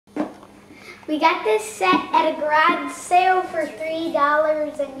We got this set at a garage sale for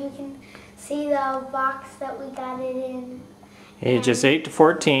 $3, and you can see the box that we got it in. Ages 8 to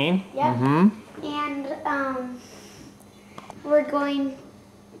 14. Yep. Mm-hmm. And we're going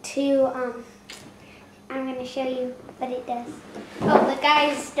to, I'm going to show you what it does. Oh, the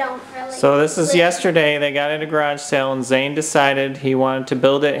guys don't really. So this is yesterday. They got it at a garage sale, and Zane decided he wanted to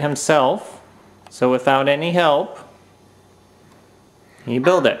build it himself. So without any help, he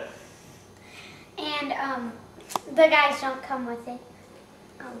built it. And the guys don't come with it.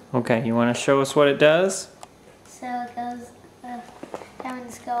 Okay, you want to show us what it does? So it goes,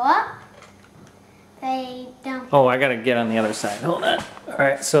 diamonds go up. They don't. Oh, I gotta get on the other side. Hold on. All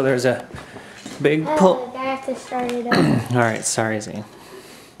right, so there's a big pull. I have to start it up. All right, sorry, Zane.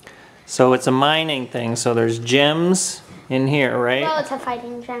 So it's a mining thing. So there's gems in here, right? Well, it's a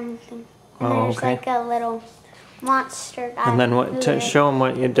fighting gem thing. And Oh, there's okay. like a little monster guy. And then what? To show them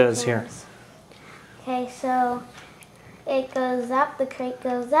what it does here. Okay, so it goes up. The crate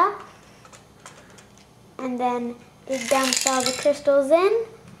goes up, and then it dumps all the crystals in,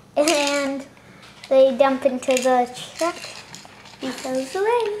 and they dump into the truck and goes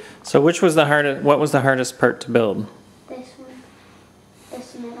away. So which was the hardest? What was the hardest part to build? This one,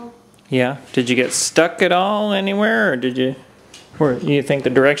 this middle. Yeah. Did you get stuck at all anywhere, or did you? You think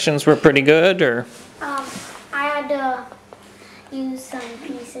the directions were pretty good, or? I had to use some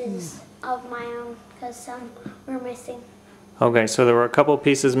pieces of my own because some were missing. Okay, so there were a couple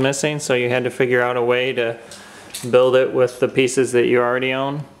pieces missing, so you had to figure out a way to build it with the pieces that you already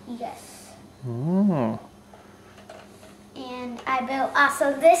own? Yes. Oh. And I built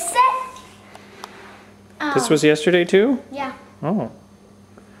also this set. This was yesterday too? Yeah. Oh.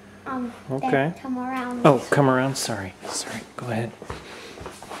 Okay. Come around. Oh, come around. Sorry. Sorry. Go ahead.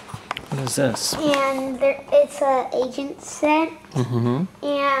 What is this? And it's a agent set. Mm-hmm.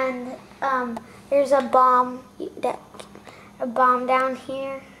 And there's a bomb down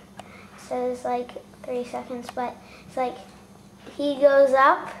here. So it's like 3 seconds, but it's like he goes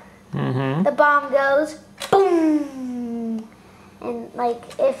up. Mm-hmm. The bomb goes boom. And like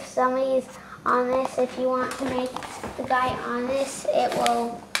if somebody's on this, if you want to make the guy on this, it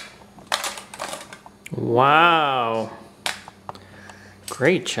will. Wow.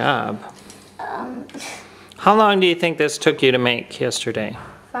 Great job. How long do you think this took you to make yesterday?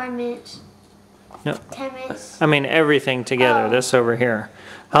 5 minutes. No. 10 minutes. I mean everything together, this over here.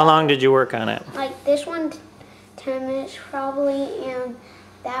 How long did you work on it? Like this one, 10 minutes probably, and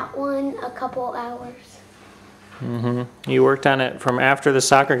that one a couple hours. Mm-hmm. You worked on it from after the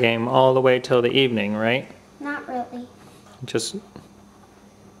soccer game all the way till the evening, right? Not really. Just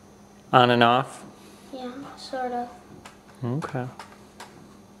on and off? Yeah, sort of. Okay.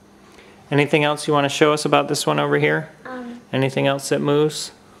 Anything else you want to show us about this one over here? Anything else that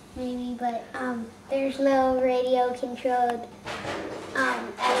moves? Maybe, but there's little radio controlled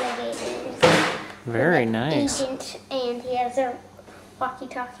elevators. Very nice. Agent, and he has a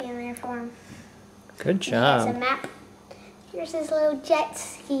walkie-talkie in there for him. Good He has a job. map. Here's his little jet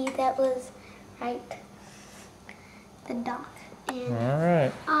ski that was right the dock. And All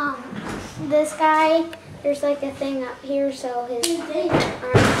right. this guy, there's like a thing up here, so his the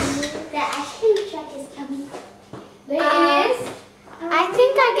ice cream truck is coming. It is? I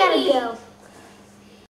think I gotta go.